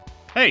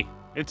Hey,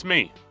 it's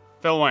me,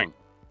 Phil Wang.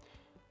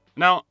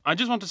 Now, I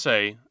just want to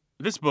say,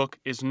 this book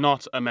is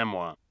not a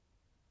memoir.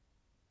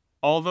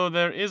 Although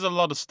there is a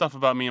lot of stuff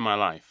about me in my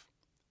life.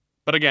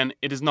 But again,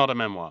 it is not a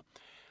memoir.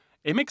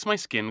 It makes my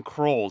skin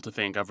crawl to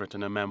think I've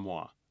written a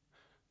memoir.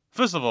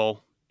 First of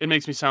all, it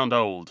makes me sound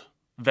old.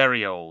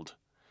 Very old.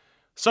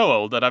 So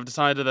old that I've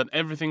decided that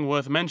everything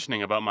worth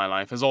mentioning about my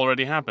life has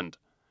already happened,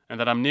 and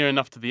that I'm near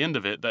enough to the end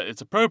of it that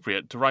it's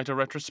appropriate to write a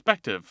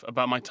retrospective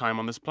about my time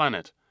on this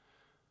planet.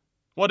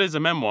 What is a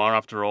memoir,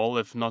 after all,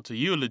 if not a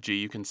eulogy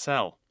you can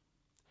sell?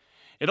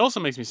 It also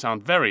makes me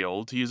sound very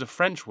old to use a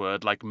French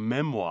word like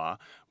memoir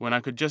when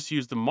I could just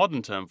use the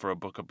modern term for a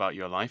book about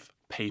your life,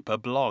 paper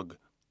blog.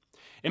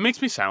 It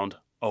makes me sound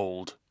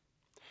old.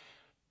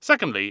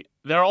 Secondly,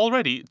 there are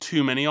already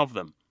too many of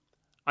them.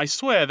 I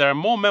swear there are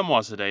more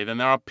memoirs today than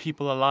there are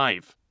people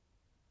alive.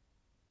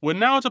 We're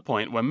now at a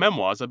point where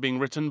memoirs are being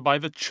written by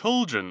the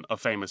children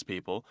of famous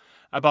people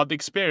about the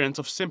experience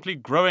of simply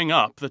growing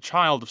up the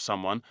child of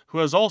someone who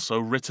has also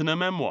written a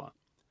memoir.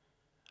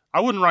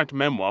 I wouldn't write a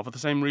memoir for the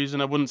same reason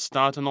I wouldn't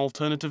start an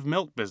alternative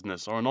milk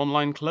business or an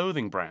online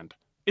clothing brand.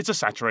 It's a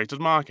saturated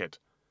market.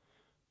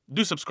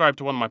 Do subscribe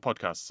to one of my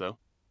podcasts, though.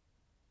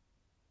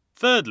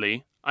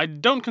 Thirdly, I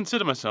don't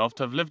consider myself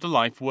to have lived a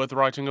life worth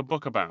writing a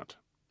book about.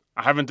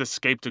 I haven't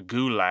escaped a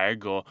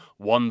gulag or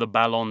won the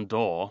Ballon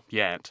d'Or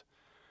yet.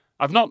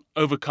 I've not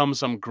overcome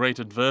some great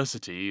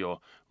adversity or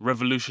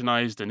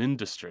revolutionized an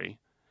industry.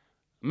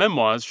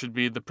 Memoirs should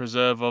be the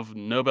preserve of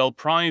Nobel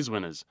Prize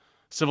winners,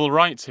 civil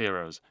rights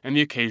heroes, and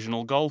the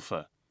occasional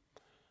golfer.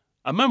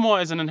 A memoir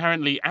is an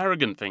inherently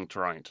arrogant thing to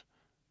write,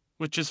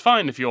 which is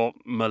fine if you're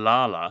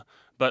Malala,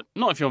 but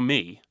not if you're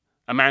me,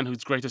 a man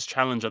whose greatest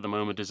challenge at the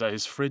moment is that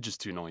his fridge is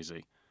too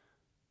noisy.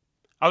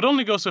 I would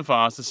only go so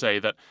far as to say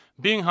that,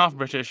 being half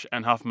British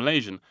and half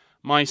Malaysian,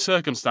 my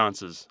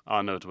circumstances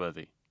are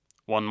noteworthy.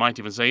 One might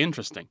even say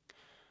interesting.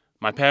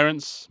 My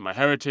parents, my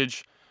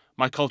heritage,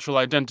 my cultural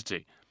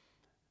identity.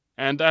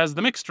 And as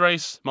the mixed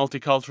race,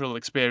 multicultural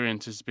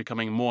experience is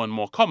becoming more and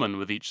more common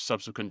with each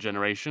subsequent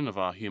generation of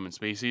our human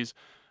species,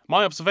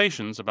 my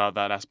observations about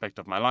that aspect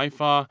of my life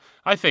are,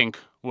 I think,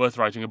 worth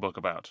writing a book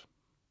about.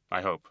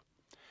 I hope.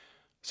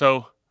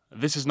 So,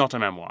 this is not a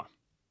memoir.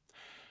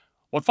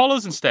 What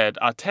follows instead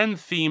are 10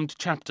 themed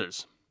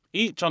chapters,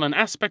 each on an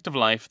aspect of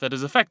life that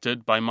is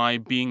affected by my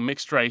being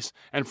mixed race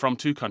and from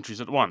two countries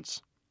at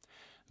once.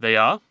 They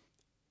are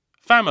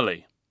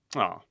family.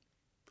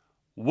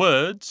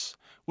 Words,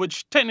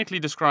 which technically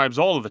describes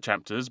all of the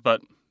chapters,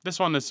 but this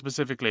one is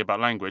specifically about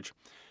language.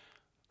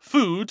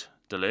 Food,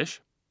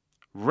 delish.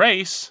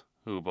 Race,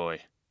 oh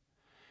boy.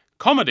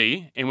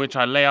 Comedy, in which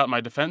I lay out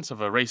my defense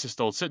of a racist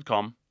old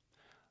sitcom.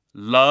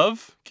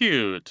 Love,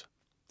 cute.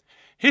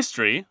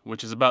 History,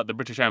 which is about the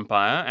British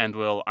Empire and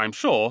will, I'm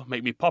sure,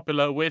 make me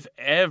popular with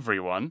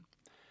everyone.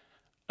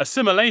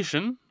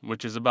 Assimilation,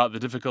 which is about the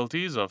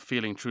difficulties of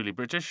feeling truly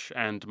British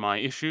and my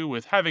issue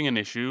with having an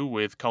issue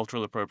with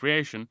cultural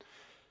appropriation.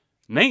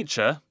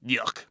 Nature,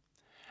 yuck.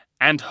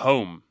 And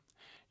home,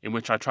 in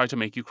which I try to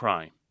make you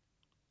cry.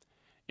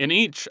 In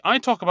each, I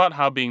talk about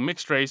how being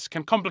mixed race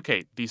can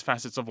complicate these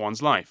facets of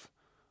one's life,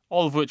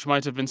 all of which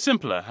might have been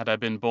simpler had I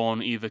been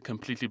born either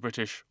completely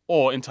British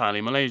or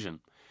entirely Malaysian.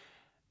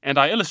 And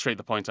I illustrate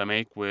the points I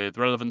make with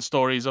relevant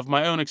stories of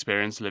my own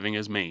experience living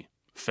as me,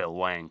 Phil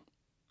Wang.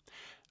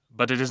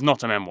 But it is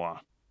not a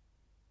memoir.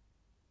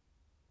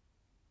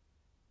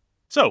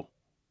 So,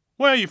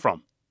 where are you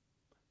from?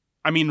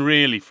 I mean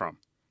really from.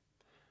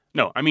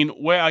 No, I mean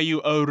where are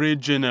you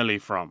originally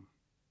from?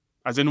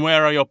 As in,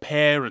 where are your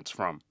parents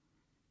from?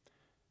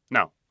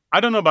 Now, I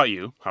don't know about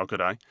you, how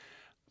could I?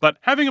 But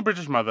having a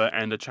British mother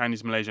and a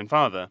Chinese Malaysian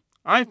father,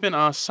 I've been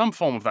asked some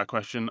form of that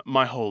question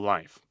my whole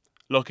life,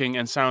 looking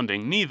and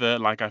sounding neither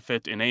like I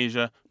fit in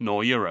Asia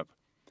nor Europe.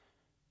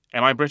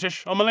 Am I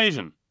British or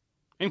Malaysian?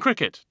 In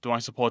cricket, do I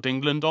support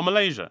England or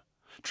Malaysia?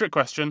 Trick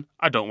question,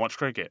 I don't watch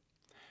cricket.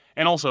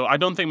 And also, I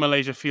don't think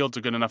Malaysia fields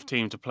a good enough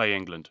team to play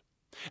England.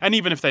 And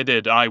even if they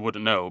did, I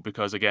wouldn't know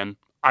because, again,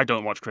 I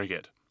don't watch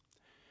cricket.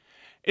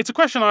 It's a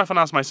question I often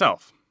ask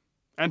myself.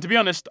 And to be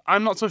honest,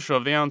 I'm not so sure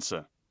of the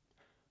answer.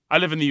 I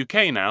live in the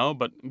UK now,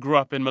 but grew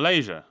up in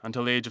Malaysia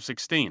until the age of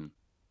 16.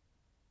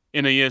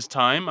 In a year's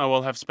time, I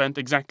will have spent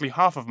exactly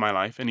half of my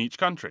life in each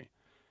country.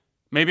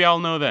 Maybe I'll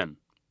know then,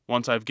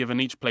 once I've given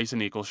each place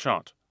an equal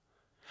shot.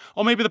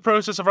 Or maybe the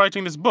process of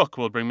writing this book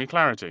will bring me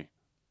clarity.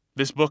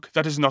 This book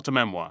that is not a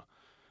memoir.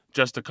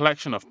 Just a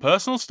collection of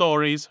personal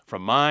stories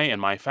from my and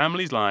my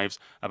family's lives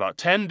about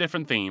 10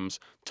 different themes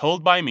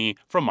told by me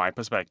from my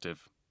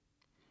perspective.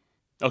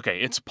 Okay,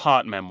 it's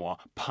part memoir,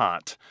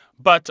 part.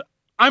 But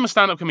I'm a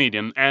stand-up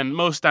comedian, and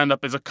most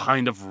stand-up is a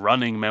kind of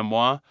running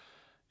memoir.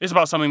 It's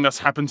about something that's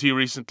happened to you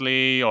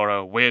recently, or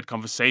a weird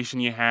conversation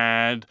you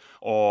had,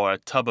 or a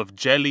tub of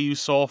jelly you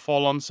saw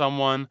fall on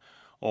someone,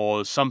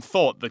 or some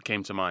thought that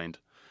came to mind.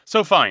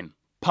 So fine,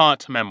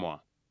 part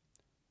memoir.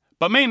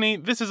 But mainly,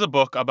 this is a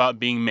book about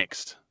being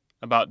mixed,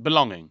 about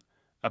belonging,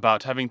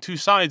 about having two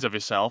sides of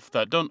yourself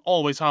that don't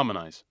always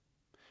harmonize.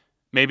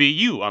 Maybe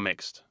you are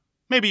mixed.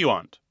 Maybe you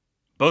aren't.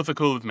 Both are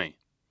cool with me.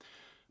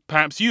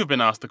 Perhaps you've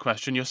been asked the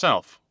question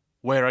yourself.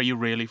 Where are you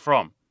really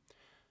from?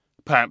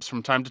 Perhaps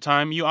from time to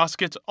time you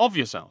ask it of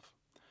yourself.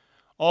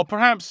 Or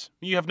perhaps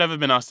you have never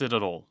been asked it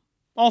at all.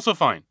 Also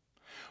fine.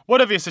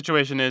 Whatever your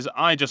situation is,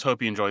 I just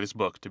hope you enjoy this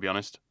book, to be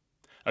honest.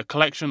 A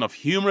collection of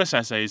humorous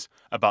essays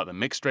about the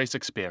mixed race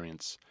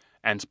experience.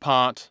 And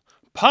part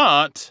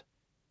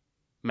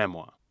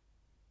memoir.